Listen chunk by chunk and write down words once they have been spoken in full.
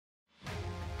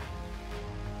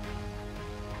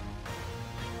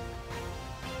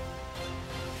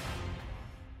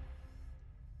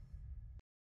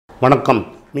வணக்கம்.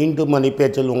 மீண்டும்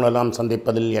மணிப்பேச்சில் உங்களெல்லாம்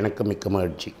சந்திப்பதில் எனக்கு மிக்க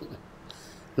மகிழ்ச்சி.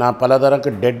 நான் பலதரக்கு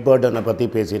டெட் பேர்டனை பற்றி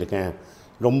பேசியிருக்கேன்.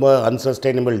 ரொம்ப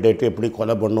அன்சஸ்டைனபிள் டெட் எப்படி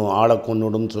கொலை பண்ணும், ஆளை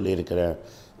கொன்னுடும்னு சொல்லியிருக்கிறேன்.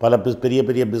 பல பெரிய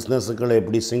பெரிய பிஸ்னஸுகளை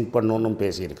எப்படி சிங்க் பண்ணணும்னு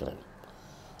பேசியிருக்கிறேன்.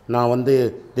 நான்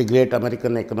தி கிரேட்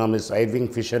அமெரிக்கன் எக்கனாமிஸ்ட் ஐர்விங்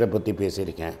ஃபிஷரை பற்றி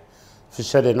பேசியிருக்கேன்.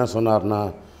 ஃபிஷர் என்ன சொன்னார்னா,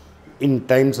 இன்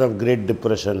times of great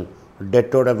depression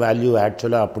டெட்டோட value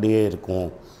ஆக்சுவலாக அப்படியே இருக்கும்.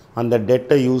 அந்த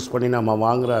டெட்டை யூஸ் பண்ணி நம்ம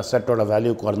வாங்குகிற அசட்டோட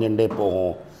வேல்யூ குறைஞ்சுட்டே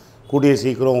போகும். கூடிய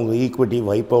சீக்கிரம் உங்கள் ஈக்விட்டி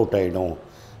வைப் அவுட் ஆகிடும்,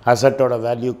 அசட்டோட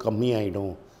வேல்யூ கம்மி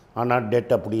ஆகிடும். ஆனால்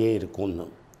டெட் அப்படியே இருக்கும்னு.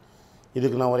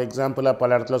 இதுக்கு நான் ஒரு எக்ஸாம்பிளாக பல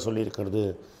இடத்துல சொல்லியிருக்கிறது.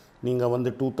 நீங்கள்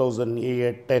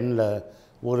 2010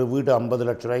 ஒரு வீடு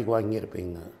 50 லட்ச ரூபாய்க்கு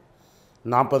வாங்கியிருப்பீங்க.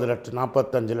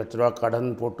 45 லட்ச ரூபா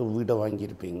கடன் போட்டு வீடை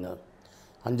வாங்கியிருப்பீங்க.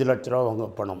 5 லட்ச ரூபா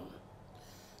உங்கள் பணம்.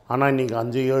 ஆனால் இன்றைக்கி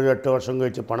 5, 7, 8 வருஷம்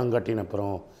கழித்து பணம் கட்டின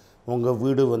அப்புறம் உங்கள்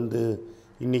வீடு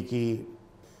இன்றைக்கி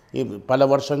பல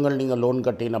வருஷங்கள் நீங்கள் லோன்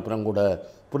கட்டின அப்புறம் கூட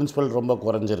பிரின்சிபல் ரொம்ப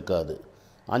குறைஞ்சிருக்காது.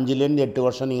 5லேருந்து 8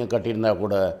 வருஷம் நீங்கள் கட்டியிருந்தால்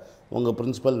கூட உங்கள்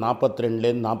பிரின்சிபல்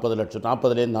 42லேருந்து 40 லட்சம்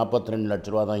 40லேருந்து 42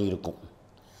 லட்ச ரூபா தான் இருக்கும்.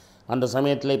 அந்த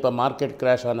சமயத்தில் இப்போ மார்க்கெட்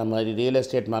கிராஷ் ஆன மாதிரி ரியல்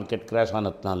எஸ்டேட் மார்க்கெட் கிராஷ்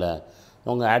ஆனதுனால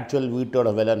உங்கள் ஆக்சுவல் வீட்டோட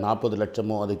விலை 40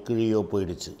 லட்சமோ அது கீழேயோ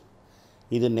போயிடுச்சு.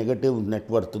 இது நெகட்டிவ்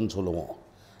நெட்வொர்த்துன்னு சொல்லுவோம்.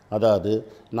 அதாவது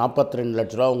 42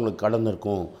 லட்ச ரூபா உங்களுக்கு கடன்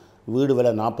இருக்கும், வீடு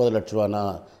விலை 40 லட்ச ரூபானா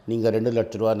நீங்கள் 2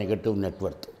 லட்ச ரூபா நெகட்டிவ்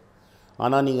நெட்வொர்த்.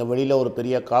 ஆனால் நீங்கள் வெளியில் ஒரு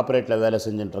பெரிய கார்ப்பரேட்டில் வேலை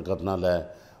செஞ்சுட்டுருக்கிறதுனால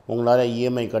உங்களால்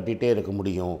இஎம்ஐ கட்டிகிட்டே இருக்க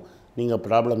முடியும். நீங்கள்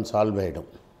ப்ராப்ளம் சால்வ்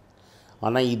ஆகிடும்.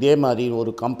 ஆனால் இதே மாதிரி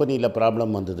ஒரு கம்பெனியில்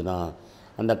ப்ராப்ளம் வந்ததுன்னா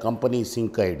அந்த கம்பெனி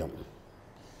சிங்க் ஆகிடும்.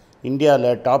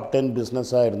 இந்தியாவில் டாப் 10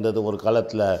 பிஸ்னஸாக இருந்தது ஒரு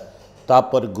காலத்தில்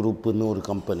தாப்பர் குரூப்புன்னு ஒரு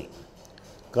கம்பெனி.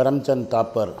 கரம்சந்த்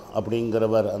தாப்பர்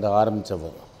அப்படிங்கிறவர் அதை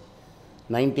ஆரம்பித்தவர்.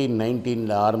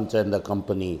 1919 ஆரம்பித்த இந்த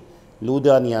கம்பெனி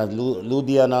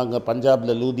லூதியானாங்க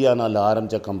பஞ்சாபில் லூதியானாவில்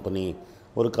ஆரம்பித்த கம்பெனி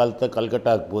ஒரு காலத்தில்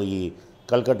கல்கட்டாவுக்கு போய்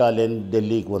கல்கட்டாலேருந்து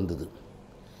டெல்லிக்கு வந்தது.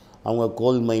 அவங்க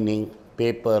கோல் மைனிங்,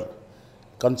 பேப்பர்,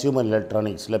 கன்சியூமர்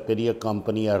எலக்ட்ரானிக்ஸில் பெரிய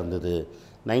கம்பெனியாக இருந்தது.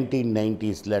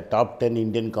 1990s டாப் 10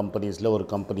 இந்தியன் கம்பெனிஸில் ஒரு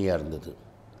கம்பெனியாக இருந்தது.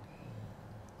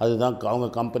 அதுதான் அவங்க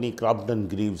கம்பெனி கிராப்டன்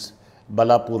கிரீவ்ஸ்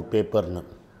பலாப்பூர் பேப்பர்னு.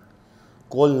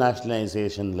 கோல்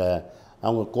நேஷ்னலைசேஷனில்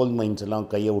அவங்க கோல் மைன்ஸ்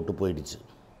எல்லாம் கையை விட்டு போயிடுச்சு.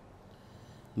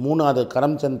 மூணாவது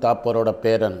கரம்சந்த் தாப்பரோட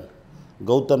பேரன்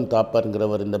கௌதம்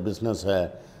தாப்பருங்கிறவர் இந்த பிஸ்னஸை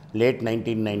late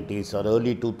 1990s R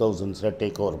early 2000s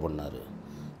take over பண்ணார்.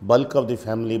 Bulk of the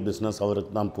family business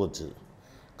அவருக்கு தான் போச்சு.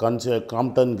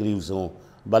 கிராம்டன் கிரீவ்ஸும்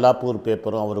பலாப்பூர்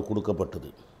பேப்பரும் அவருக்கு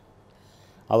கொடுக்கப்பட்டது.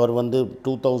 அவர்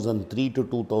 2003 to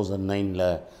 2009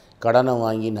 கடனை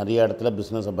வாங்கி நிறைய இடத்துல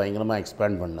பிஸ்னஸை பயங்கரமாக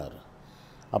எக்ஸ்பேண்ட் பண்ணார்.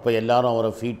 அப்போ எல்லோரும்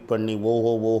அவரை ஃபீட் பண்ணி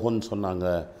ஓஹோன்னு சொன்னாங்க.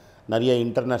 நிறைய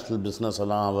இன்டர்நேஷ்னல் பிஸ்னஸ்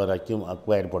எல்லாம் அவர்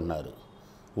அக்வயர் பண்ணார்.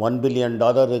 $1 பில்லியன்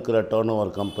இருக்கிற டர்ன்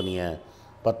ஓவர் கம்பெனியை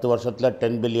 10 வருஷத்தில்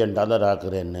 $10 பில்லியன்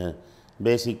ஆக்குறேன்னு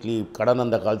பேசிக்லி கடன்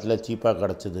அந்த காலத்தில் சீப்பாக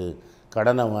கிடச்சிது.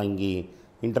 கடனை வாங்கி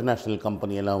இன்டர்நேஷ்னல்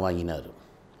கம்பெனியெல்லாம் வாங்கினார்.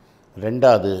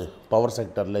 ரெண்டாவது பவர்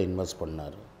செக்டரில் இன்வெஸ்ட்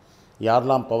பண்ணார்.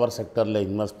 யாரெல்லாம் பவர் செக்டரில்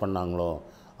இன்வெஸ்ட் பண்ணாங்களோ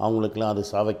அவங்களுக்கெல்லாம் அது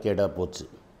சாவக்கேடாக போச்சு.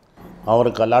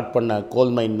 அவருக்கு அலாட் பண்ண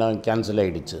கோல் மைன்லாம் கேன்சல்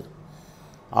ஆகிடுச்சு.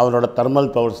 அவரோட thermal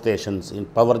power stations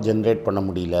power generate பண்ண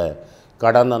முடியல.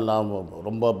 கடனெல்லாம்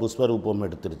ரொம்ப புஷ்பரூபம்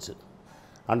எடுத்துருச்சு.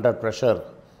 அண்டர் ப்ரெஷர்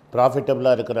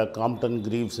ப்ராஃபிட்டபிளாக இருக்கிற கிராம்டன்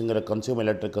கிரீவ்ஸுங்கிற கன்சியூமர்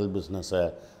எலக்ட்ரிக்கல் பிஸ்னஸை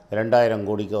 2000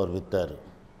 கோடிக்கு அவர் விற்றார்.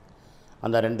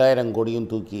 அந்த 2000 கோடியும்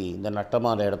தூக்கி இந்த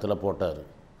நட்டமான இடத்துல போட்டார்.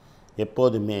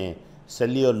 எப்போதுமே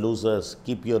செல் யுவர் லூசர்ஸ்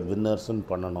கீப் யுவர் வின்னர்ஸ்ன்னு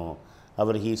பண்ணணும்.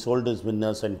 அவர் he sold is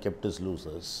winners and kept is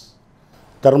losers.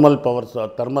 Thermal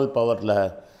பவரில்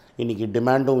இன்றைக்கி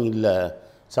டிமாண்டும் இல்லை.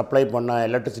 சப்ளை பண்ணால்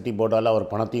எலக்ட்ரிசிட்டி போர்டால் அவர்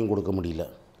பணத்தையும் கொடுக்க முடியல.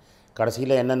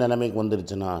 கடைசியில் என்ன நிலைமைக்கு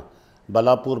வந்துருச்சுன்னா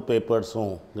பலாப்பூர்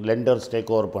பேப்பர்ஸும் லெண்டர்ஸ்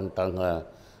டேக் ஓவர் பண்ணிட்டாங்க.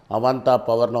 அவாந்தா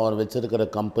பவர்னு அவர் வச்சுருக்கிற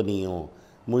கம்பெனியும்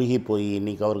மூழ்கி போய்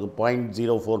இன்றைக்கி அவருக்கு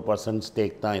 0.04%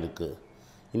 ஸ்டேக் தான் இருக்குது.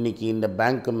 இன்றைக்கி இந்த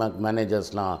பேங்க்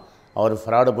மேனேஜர்ஸ்லாம் அவர்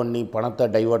ஃப்ராடு பண்ணி பணத்தை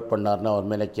டைவர்ட் பண்ணார்னு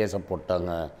அவர் மேலே கேஸை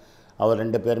போட்டாங்க. அவர்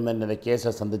 2 பேருமே இந்த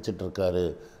கேஸை சந்திச்சிட்ருக்காரு.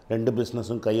 2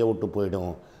 பிஸ்னஸும் கையை விட்டு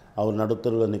போயிடும். அவர்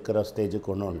நடுத்தருவில் நிற்கிற ஸ்டேஜுக்கு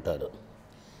கொண்டு வந்துட்டார்.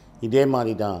 இதே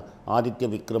மாதிரி தான் ஆதித்ய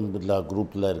விக்ரம் பிர்லா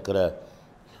குரூப்பில் இருக்கிற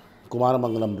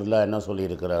குமாரமங்கலம் பிர்லா என்ன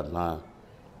சொல்லியிருக்கிறார்னா,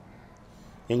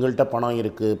 எங்கள்கிட்ட பணம்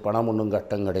இருக்குது, பணம் ஒன்றும்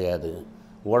கஷ்டம் கிடையாது.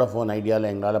 வோடஃபோன்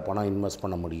ஐடியாவில் எங்களால் பணம் இன்வெஸ்ட்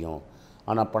பண்ண முடியும்.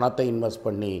 ஆனால் பணத்தை இன்வெஸ்ட்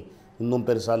பண்ணி இன்னும்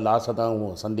பெருசாக லாஸை தான்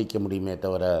சந்திக்க முடியுமே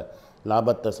தவிர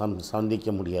லாபத்தை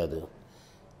சந்திக்க முடியாது.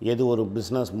 எது ஒரு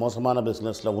பிஸ்னஸ் மோசமான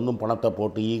பிஸ்னஸில் இன்னும் பணத்தை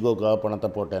போட்டு ஈகோக்காக பணத்தை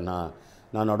போட்டேன்னா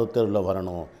நான் நடுத்தருவில்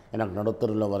வரணும். எனக்கு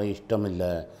நடுத்தருவில் வர இஷ்டம்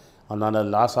இல்லை. அதனால்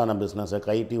லாஸான பிஸ்னஸை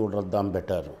கைட்டி விடுறது தான்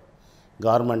better.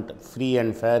 Government free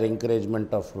and fair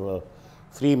encouragement of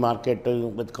free market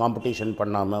with competition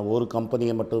பண்ணாமல் ஒரு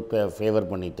கம்பெனியை மட்டும் ஃபேவர்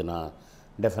பண்ணிட்டுனா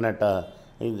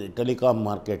டெஃபினட்டாக இது டெலிகாம்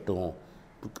மார்க்கெட்டும்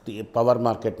பவர்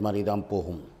மார்க்கெட் மாதிரி தான்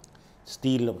போகும்.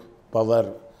 ஸ்டீல், பவர்,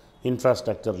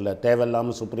 இன்ஃப்ராஸ்ட்ரக்சரில்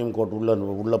தேவையில்லாமல் சுப்ரீம் கோர்ட்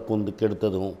உள்ளே பூந்து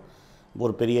கெடுத்ததும்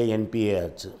ஒரு பெரிய என்பிஏ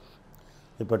ஆச்சு.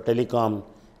 இப்போ டெலிகாம்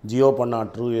ஜியோ பண்ண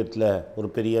ட்ரூயத்தில் ஒரு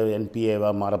பெரிய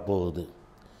என்பிஏவாக மாறப்போகுது.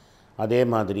 அதே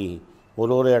மாதிரி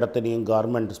ஒரு இடத்துலையும்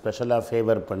கவர்மெண்ட் ஸ்பெஷலாக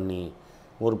ஃபேவர் பண்ணி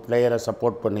ஒரு பிளேயரை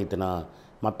சப்போர்ட் பண்ணிட்டுனா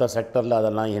மற்ற செக்டரில்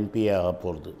அதெல்லாம் என்பிஏ ஆக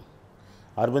போகுது.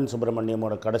 அரவிந்த்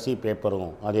சுப்ரமணியமோட கடைசி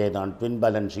பேப்பரும் அதே தான். ட்வின்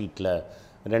பேலன்ஸ் ஷீட்டில்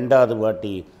 2வது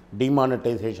வாட்டி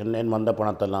டிமானிட்டைசேஷன் வந்த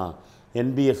பணத்தெல்லாம்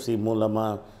என்பிஎஃப்சி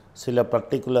மூலமாக சில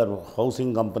பர்டிகுலர்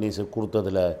ஹவுசிங் கம்பெனிஸுக்கு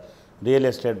கொடுத்ததில் ரியல்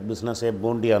எஸ்டேட் பிஸ்னஸே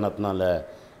போண்டி ஆனதுனால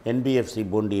என்பிஎஃப்சி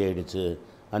போண்டி ஆகிடுச்சு.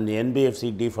 அந்த என்பிஎஃப்சி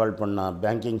டிஃபால்ட் பண்ணால்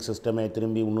பேங்கிங் சிஸ்டமே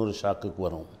திரும்பி இன்னொரு ஷாக்குக்கு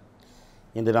வரும்.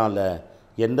 இதனால்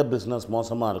எந்த பிஸ்னஸ்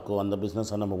மோசமாக இருக்கோ அந்த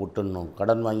பிஸ்னஸை நம்ம விட்டுடணும்.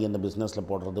 கடன் வாங்கி அந்த பிஸ்னஸில்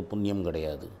போடுறது புண்ணியம்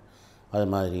கிடையாது. அது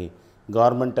மாதிரி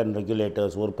கவர்மெண்ட் அண்ட்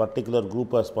ரெகுலேட்டர்ஸ் ஒரு பர்டிகுலர்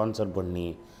குரூப்பை ஸ்பான்சர் பண்ணி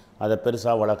அதை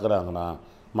பெருசாக வளர்க்குறாங்கன்னா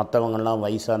மற்றவங்கள்லாம்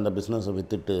வயசாக அந்த பிஸ்னஸை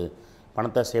விற்றுட்டு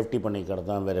பணத்தை சேஃப்டி பண்ணிக்கிறது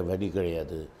தான் வேறு வழி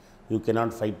கிடையாது. You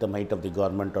cannot fight the might of the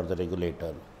government R the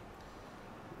regulator.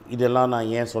 இதெல்லாம் நான்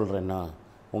ஏன் சொல்கிறேன்னா,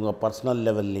 உங்கள் பர்சனல்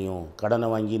லெவல்லையும் கடனை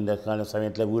வாங்கி இந்த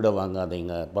சமயத்தில் வீடை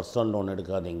வாங்காதீங்க, பர்சனல் லோன்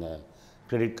எடுக்காதீங்க,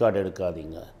 கிரெடிட் கார்டு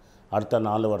எடுக்காதீங்க. அடுத்த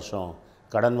 4 வருஷம்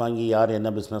கடன் வாங்கி யார் என்ன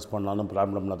பிஸ்னஸ் பண்ணாலும்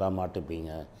ப்ராப்ளமில் தான்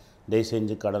மாட்டிப்பீங்க. தயவு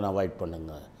செஞ்சு கடனை அவாய்ட்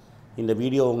பண்ணுங்கள். இந்த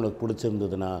வீடியோ உங்களுக்கு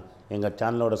பிடிச்சிருந்ததுன்னா எங்கள்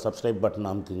சேனலோட சப்ஸ்கிரைப் பட்டன்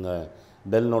அமுக்குங்க,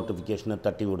 பெல் நோட்டிஃபிகேஷனை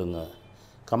தட்டி விடுங்க,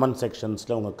 கமெண்ட்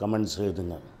செக்ஷன்ஸில் உங்கள் கமெண்ட்ஸ்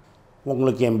எழுதுங்க.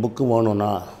 உங்களுக்கு என் புக்கு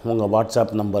வேணும்னா உங்கள்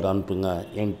வாட்ஸ்அப் நம்பர் அனுப்புங்க,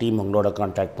 என் டீம் உங்களோட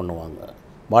கான்டாக்ட் பண்ணுவாங்க.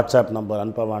 வாட்ஸ்அப் நம்பர்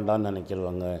அனுப்ப வேண்டாம்னு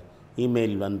நினைக்கிறவங்க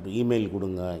இமெயில்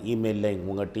கொடுங்க. இமெயிலில்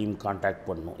உங்கள் டீம் கான்டாக்ட்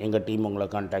பண்ணணும், எங்கள் டீம் உங்களை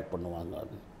கான்டாக்ட் பண்ணுவாங்க.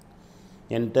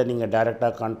 என்கிட்ட நீங்கள்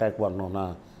டைரெக்டாக கான்டாக்ட் வரணுன்னா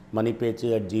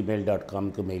moneypechu@gmail.com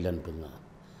மெயில் அனுப்புங்க.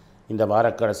 இந்த வார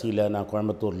கடைசியில் நான்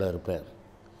கோயம்புத்தூரில் இருப்பேன்.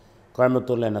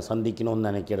 கோயம்புத்தூரில் என்னை சந்திக்கணும்னு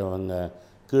நினைக்கிறவங்க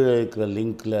கீழே இருக்கிற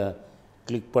லிங்க்கில்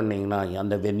கிளிக் பண்ணிங்கன்னா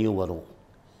அந்த வென்யூ வரும்.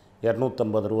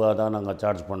 250 ரூபா தான் நாங்கள்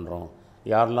சார்ஜ் பண்ணுறோம்.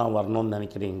 யாரெல்லாம் வரணும்னு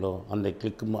நினைக்கிறீங்களோ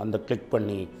அந்த கிளிக்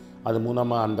பண்ணி அது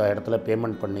மூலமாக அந்த இடத்துல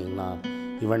பேமெண்ட் பண்ணிங்கன்னா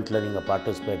ஈவெண்ட்டில் நீங்கள்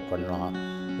பார்ட்டிசிபேட் பண்ணலாம்.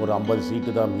 ஒரு 50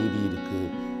 சீட்டு தான் மீதி இருக்குது.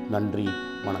 நன்றி,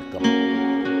 வணக்கம்.